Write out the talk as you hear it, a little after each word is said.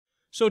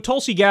So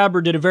Tulsi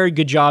Gabbard did a very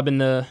good job in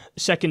the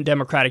second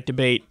Democratic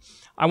debate.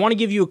 I want to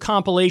give you a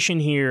compilation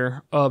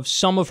here of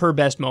some of her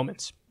best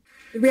moments.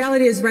 The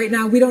reality is right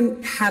now we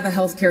don't have a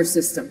healthcare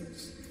system.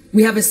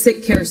 We have a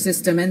sick care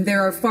system, and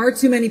there are far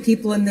too many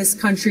people in this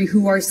country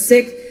who are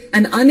sick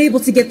and unable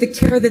to get the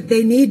care that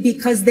they need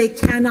because they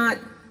cannot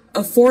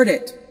afford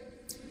it.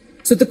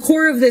 So at the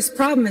core of this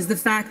problem is the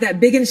fact that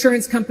big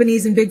insurance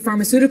companies and big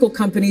pharmaceutical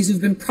companies who've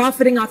been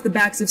profiting off the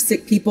backs of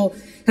sick people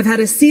have had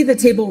a seat at the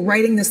table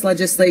writing this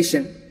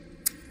legislation.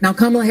 Now,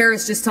 Kamala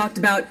Harris just talked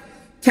about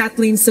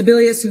Kathleen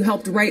Sebelius, who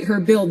helped write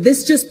her bill.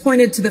 This just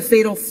pointed to the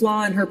fatal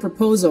flaw in her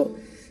proposal.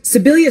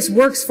 Sebelius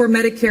works for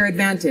Medicare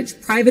Advantage,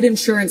 private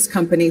insurance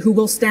company who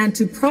will stand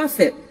to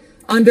profit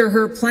under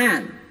her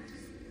plan.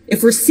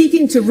 If we're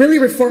seeking to really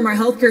reform our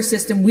healthcare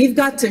system, we've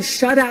got to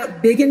shut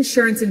out big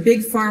insurance and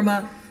big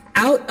pharma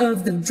out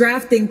of the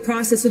drafting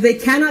process so they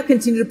cannot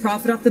continue to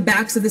profit off the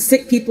backs of the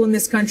sick people in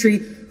this country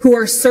who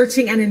are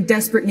searching and in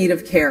desperate need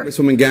of care.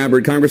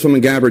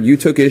 Congresswoman Gabbard, you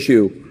took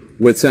issue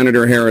with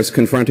Senator Harris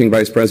confronting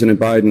Vice President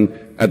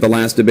Biden at the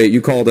last debate.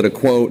 You called it a,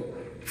 quote,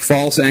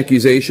 false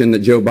accusation that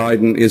Joe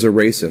Biden is a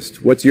racist.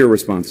 What's your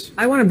response?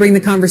 I want to bring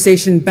the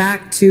conversation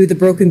back to the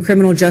broken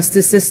criminal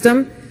justice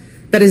system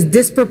that is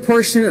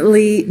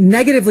disproportionately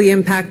negatively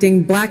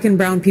impacting black and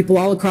brown people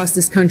all across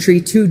this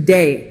country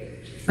today.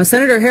 Now,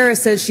 Senator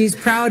Harris says she's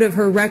proud of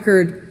her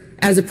record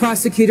as a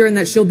prosecutor and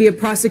that she'll be a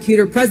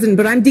prosecutor president,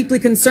 but I'm deeply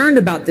concerned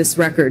about this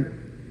record.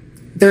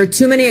 There are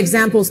too many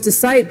examples to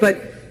cite, but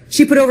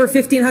she put over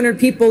 1,500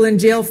 people in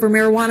jail for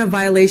marijuana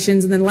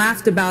violations and then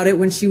laughed about it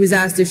when she was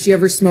asked if she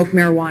ever smoked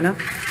marijuana.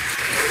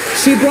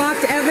 She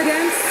blocked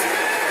evidence.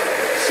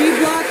 She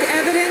blocked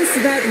evidence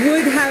that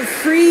would have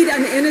freed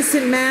an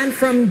innocent man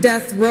from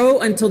death row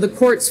until the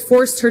courts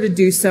forced her to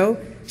do so.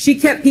 She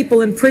kept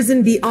people in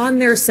prison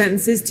beyond their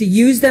sentences to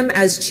use them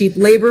as cheap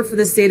labor for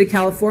the state of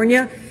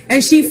California.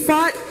 And she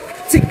fought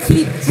to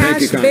keep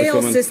cash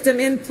bail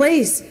system in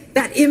place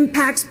that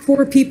impacts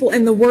poor people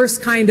in the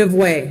worst kind of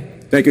way.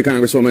 Thank you,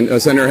 Congresswoman.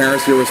 Senator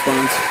Harris, your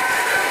response.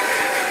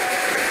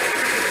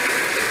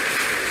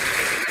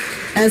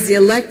 As the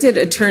elected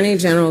Attorney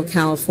General of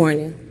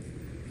California,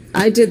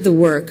 I did the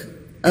work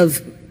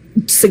of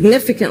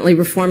significantly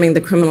reforming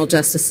the criminal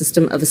justice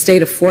system of a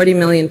state of 40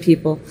 million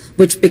people,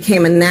 which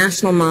became a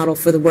national model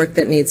for the work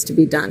that needs to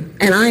be done.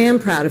 And I am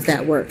proud of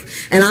that work.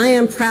 And I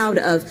am proud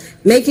of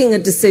making a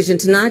decision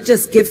to not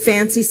just give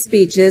fancy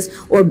speeches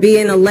or be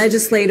in a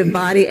legislative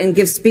body and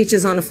give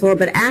speeches on the floor,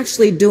 but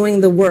actually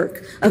doing the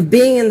work of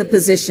being in the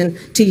position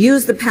to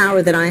use the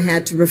power that I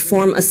had to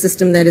reform a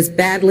system that is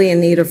badly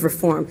in need of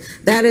reform.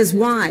 That is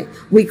why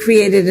we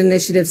created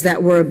initiatives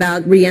that were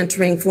about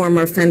reentering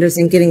former offenders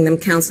and getting them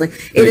counseling.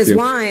 It is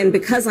why, and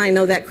because I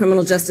know that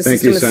criminal justice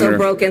system is so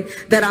broken,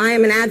 that I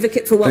am an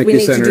advocate for what we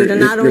need to do to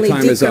not only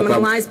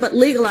decriminalize but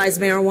legalize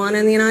marijuana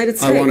in the United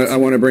States. I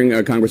want to bring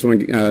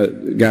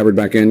Congresswoman Gabbard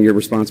back in. Your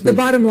response, please. The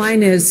bottom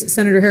line is,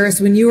 Senator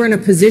Harris, when you are in a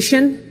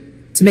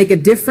position to make a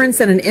difference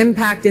and an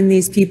impact in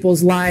these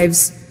people's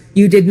lives,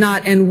 you did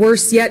not. And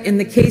worse yet, in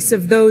the case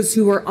of those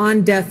who were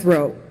on death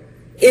row,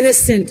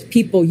 innocent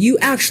people, you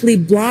actually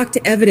blocked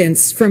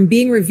evidence from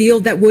being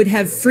revealed that would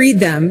have freed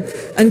them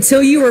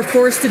until you were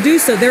forced to do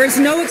so. There is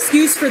no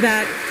excuse for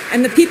that.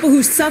 And the people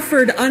who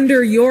suffered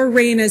under your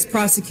reign as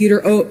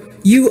prosecutor,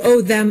 you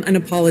owe them an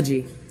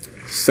apology.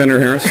 Senator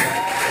Harris.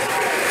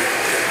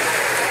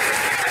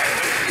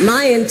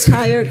 My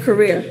entire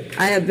career,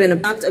 I have been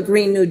about a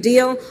Green New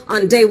Deal.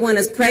 On day one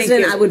as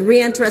president, I would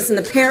re-enter us in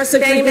the Paris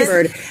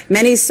Agreement.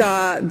 Many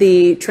saw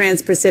the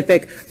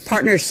Trans-Pacific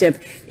Partnership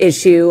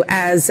issue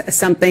as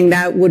something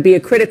that would be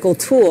a critical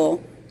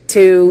tool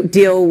to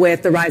deal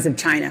with the rise of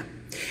China.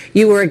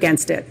 You were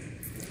against it.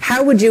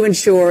 How would you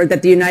ensure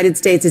that the United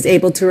States is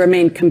able to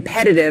remain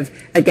competitive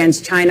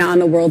against China on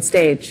the world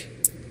stage?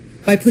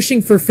 By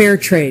pushing for fair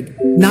trade,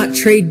 not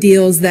trade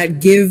deals that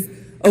give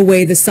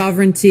away the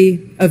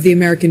sovereignty of the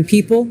American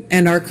people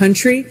and our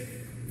country,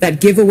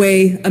 that give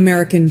away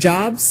American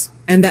jobs,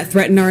 and that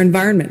threaten our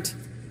environment.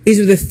 These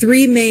are the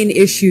three main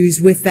issues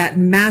with that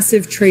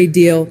massive trade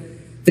deal,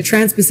 the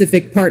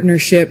Trans-Pacific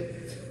Partnership.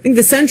 I think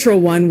the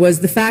central one was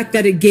the fact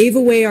that it gave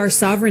away our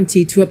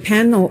sovereignty to a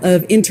panel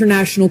of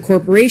international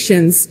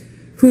corporations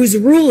whose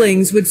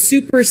rulings would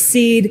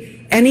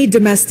supersede any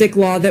domestic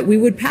law that we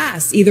would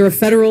pass, either a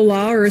federal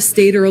law or a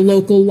state or a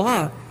local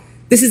law.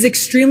 This is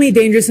extremely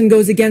dangerous and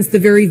goes against the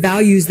very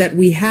values that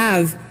we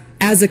have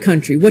as a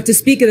country. What to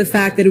speak of the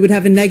fact that it would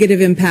have a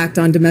negative impact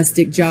on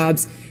domestic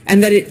jobs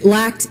and that it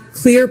lacked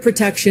clear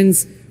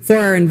protections for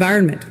our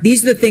environment.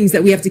 These are the things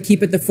that we have to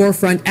keep at the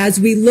forefront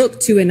as we look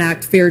to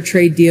enact fair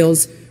trade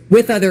deals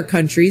with other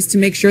countries to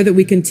make sure that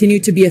we continue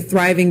to be a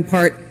thriving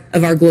part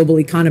of our global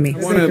economy. I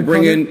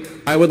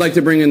would like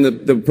to bring in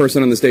the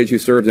person on the stage who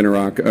served in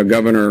Iraq,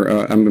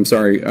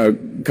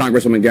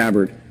 Congresswoman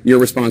Gabbard. Your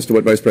response to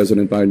what Vice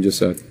President Biden just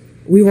said.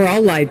 We were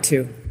all lied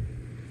to.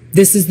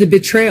 This is the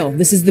betrayal.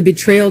 This is the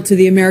betrayal to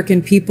the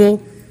American people,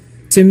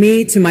 to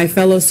me, to my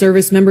fellow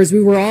service members.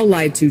 We were all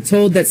lied to,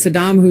 told that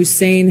Saddam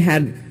Hussein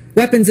had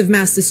weapons of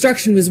mass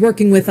destruction was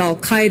working with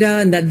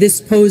al-Qaeda and that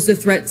this posed a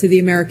threat to the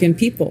American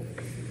people.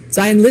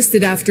 So I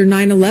enlisted after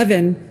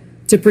 9/11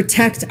 to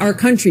protect our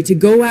country, to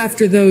go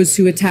after those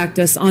who attacked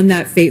us on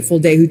that fateful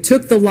day, who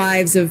took the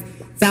lives of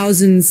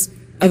thousands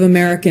of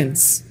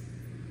Americans.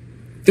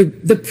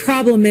 The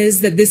problem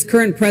is that this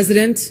current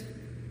president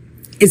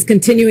is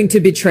continuing to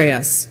betray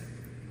us.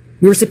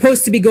 We were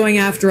supposed to be going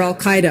after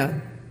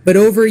al-Qaeda, but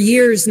over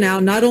years now,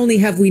 not only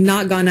have we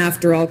not gone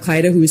after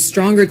al-Qaeda, who is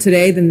stronger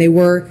today than they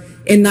were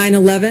in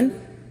 9/11,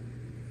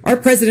 our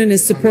president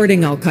is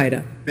supporting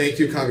al-Qaeda. Thank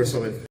you,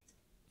 Congresswoman.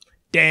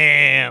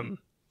 Damn.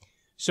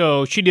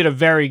 So she did a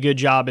very good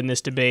job in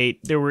this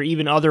debate. There were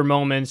even other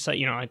moments,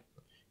 you know, I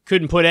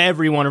couldn't put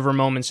every one of her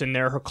moments in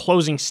there. Her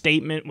closing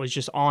statement was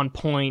just on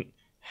point,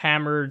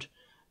 hammered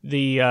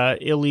the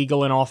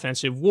illegal and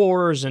offensive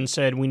wars and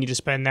said we need to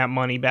spend that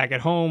money back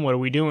at home. What are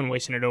we doing?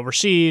 Wasting it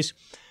overseas.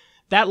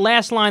 That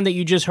last line that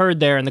you just heard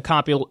there in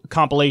the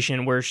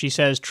compilation where she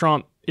says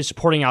Trump is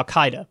supporting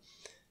al-Qaeda,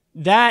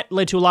 that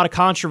led to a lot of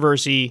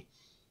controversy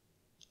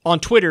on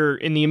Twitter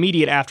in the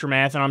immediate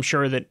aftermath, and I'm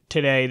sure that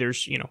today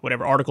there's, you know,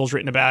 whatever articles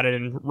written about it,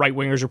 and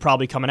right-wingers are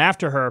probably coming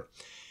after her.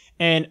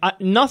 And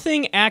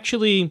nothing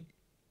actually,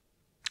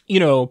 you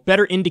know,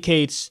 better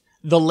indicates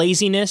the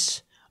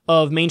laziness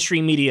of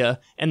mainstream media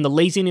and the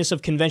laziness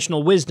of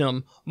conventional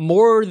wisdom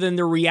more than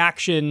the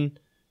reaction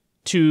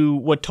to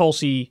what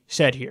Tulsi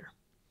said here.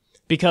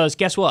 Because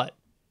guess what?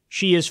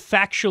 She is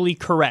factually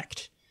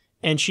correct,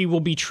 and she will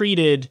be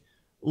treated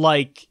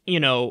like, you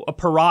know, a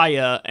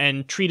pariah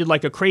and treated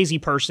like a crazy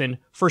person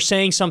for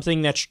saying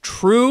something that's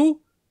true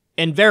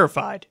and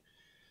verified.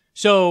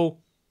 So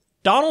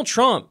Donald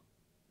Trump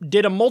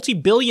did a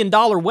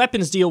multi-billion-dollar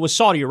weapons deal with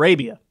Saudi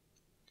Arabia.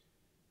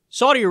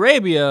 Saudi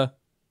Arabia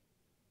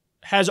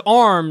has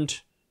armed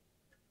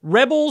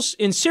rebels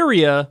in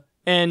Syria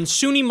and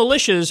Sunni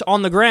militias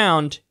on the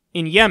ground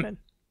in Yemen.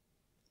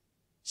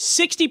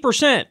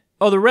 60%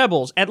 of the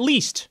rebels, at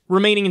least,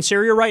 remaining in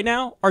Syria right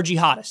now are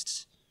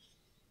jihadists.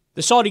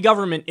 The Saudi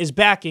government is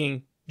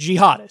backing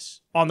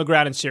jihadists on the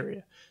ground in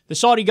Syria. The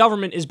Saudi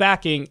government is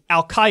backing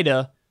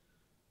al-Qaeda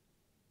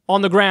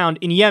on the ground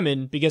in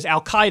Yemen because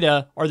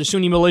al-Qaeda are the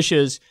Sunni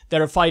militias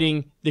that are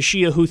fighting the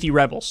Shia Houthi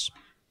rebels.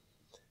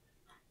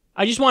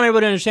 I just want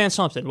everybody to understand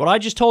something. What I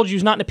just told you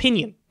is not an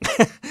opinion.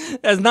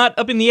 That's not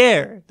up in the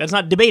air. That's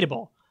not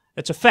debatable.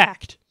 That's a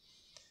fact.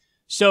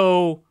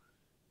 So,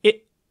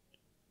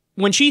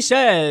 when she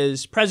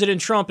says President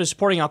Trump is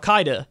supporting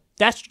al-Qaeda,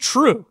 that's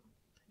true.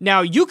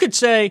 Now, you could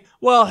say,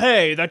 well,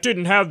 hey, that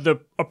didn't have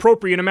the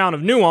appropriate amount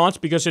of nuance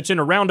because it's in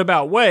a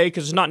roundabout way,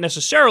 because it's not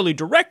necessarily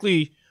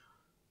directly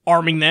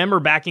arming them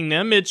or backing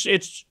them.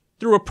 It's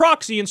through a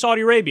proxy in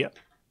Saudi Arabia.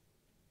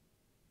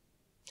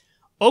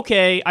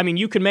 Okay, I mean,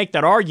 you can make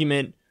that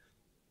argument,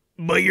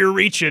 but you're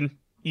reaching.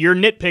 You're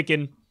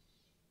nitpicking,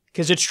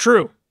 because it's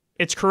true.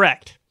 It's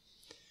correct.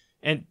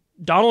 And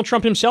Donald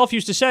Trump himself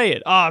used to say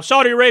it.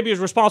 Saudi Arabia is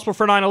responsible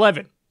for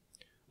 9/11.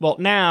 Well,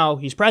 now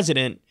he's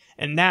president,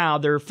 and now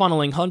they're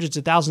funneling hundreds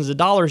of thousands of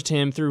dollars to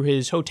him through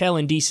his hotel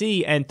in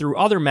D.C. and through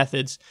other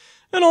methods.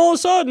 And all of a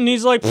sudden,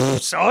 he's like,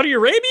 Saudi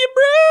Arabia,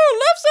 bro?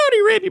 Love Saudi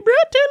Arabia, bro.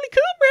 Totally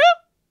cool, bro.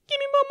 Give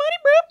me more money,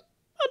 bro.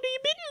 I'll do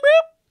your bidding, bro.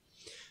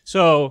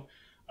 So,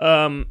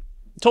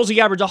 Tulsi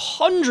Gabbard's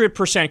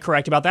 100%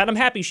 correct about that. I'm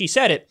happy she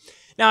said it.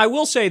 Now, I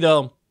will say,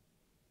 though,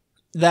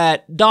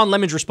 that Don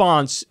Lemon's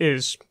response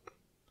is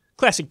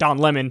classic Don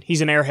Lemon.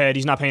 He's an airhead.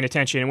 He's not paying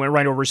attention. It went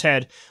right over his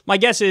head. My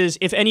guess is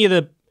if any of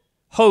the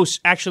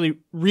hosts actually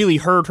really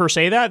heard her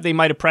say that, they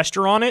might have pressed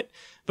her on it,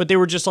 but they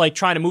were just like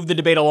trying to move the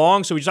debate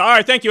along. So we just, all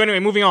right, thank you. Anyway,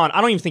 moving on.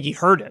 I don't even think he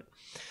heard it.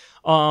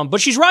 But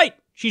she's right.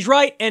 She's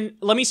right. And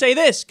let me say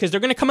this, because they're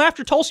going to come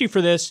after Tulsi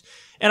for this.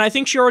 And I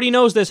think she already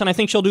knows this, and I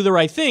think she'll do the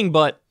right thing,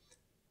 but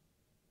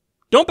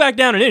don't back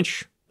down an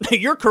inch.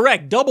 You're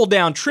correct. Double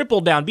down,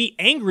 triple down. Be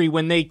angry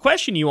when they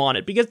question you on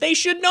it, because they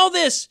should know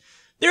this.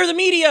 They're the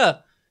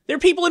media. They're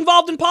people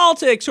involved in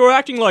politics who are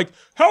acting like,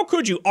 how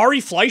could you? Ari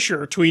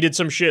Fleischer tweeted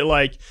some shit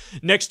like,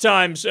 next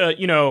time,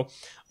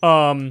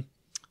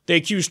 they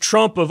accuse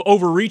Trump of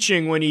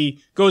overreaching when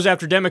he goes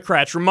after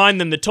Democrats. Remind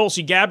them that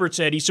Tulsi Gabbard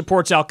said he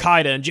supports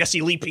al-Qaeda, and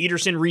Jesse Lee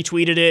Peterson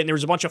retweeted it, and there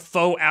was a bunch of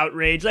faux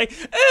outrage. Like,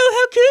 oh,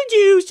 how could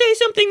you say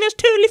something that's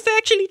totally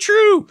factually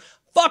true?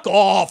 Fuck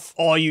off,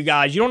 all you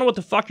guys. You don't know what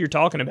the fuck you're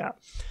talking about.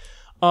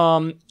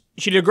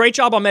 She did a great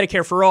job on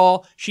Medicare for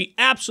All. She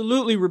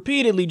absolutely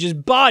repeatedly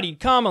just bodied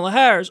Kamala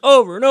Harris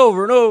over and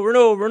over and over and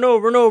over and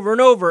over and over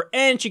and over.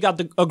 And she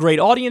got a great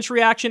audience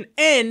reaction.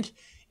 And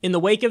in the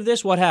wake of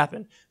this, what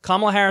happened?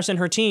 Kamala Harris and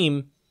her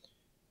team,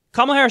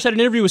 Kamala Harris had an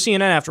interview with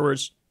CNN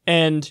afterwards.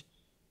 And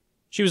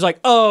she was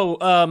like,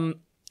 well,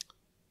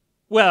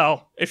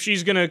 if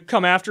she's going to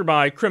come after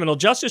my criminal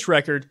justice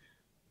record,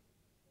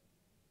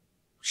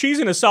 she's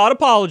an Assad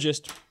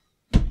apologist.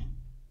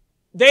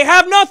 They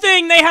have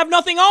nothing. They have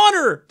nothing on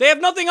her. They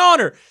have nothing on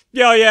her.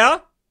 Yeah.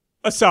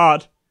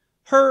 Assad.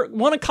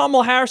 One of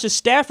Kamala Harris's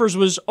staffers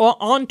was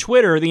on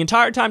Twitter the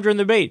entire time during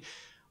the debate.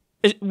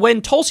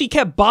 When Tulsi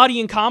kept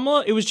bodying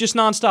Kamala, it was just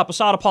nonstop.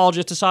 Assad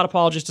apologist, Assad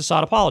apologist,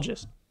 Assad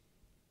apologist.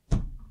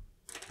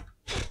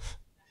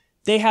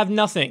 They have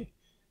nothing.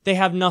 They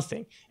have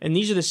nothing. And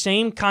these are the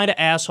same kind of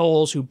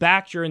assholes who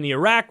back during the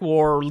Iraq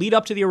War or lead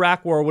up to the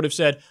Iraq War would have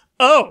said,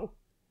 oh,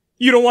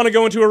 you don't want to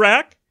go into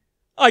Iraq?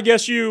 I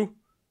guess you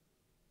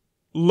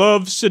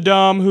love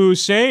Saddam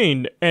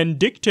Hussein and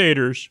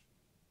dictators.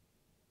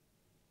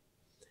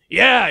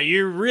 Yeah,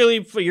 you're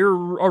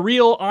a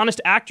real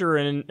honest actor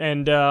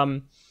and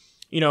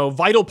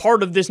vital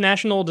part of this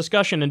national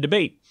discussion and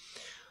debate.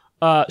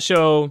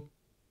 So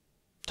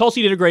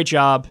Tulsi did a great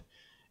job.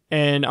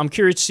 And I'm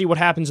curious to see what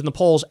happens in the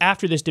polls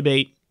after this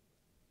debate.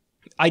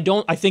 I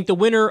think the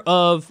winner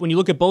of, when you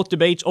look at both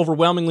debates,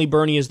 overwhelmingly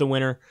Bernie is the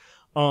winner.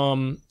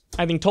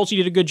 I think Tulsi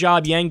did a good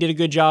job. Yang did a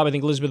good job. I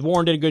think Elizabeth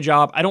Warren did a good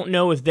job. I don't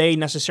know if they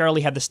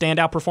necessarily had the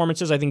standout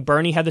performances. I think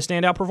Bernie had the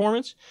standout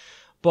performance.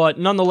 But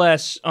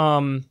nonetheless,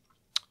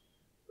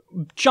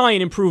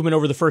 giant improvement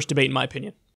over the first debate, in my opinion.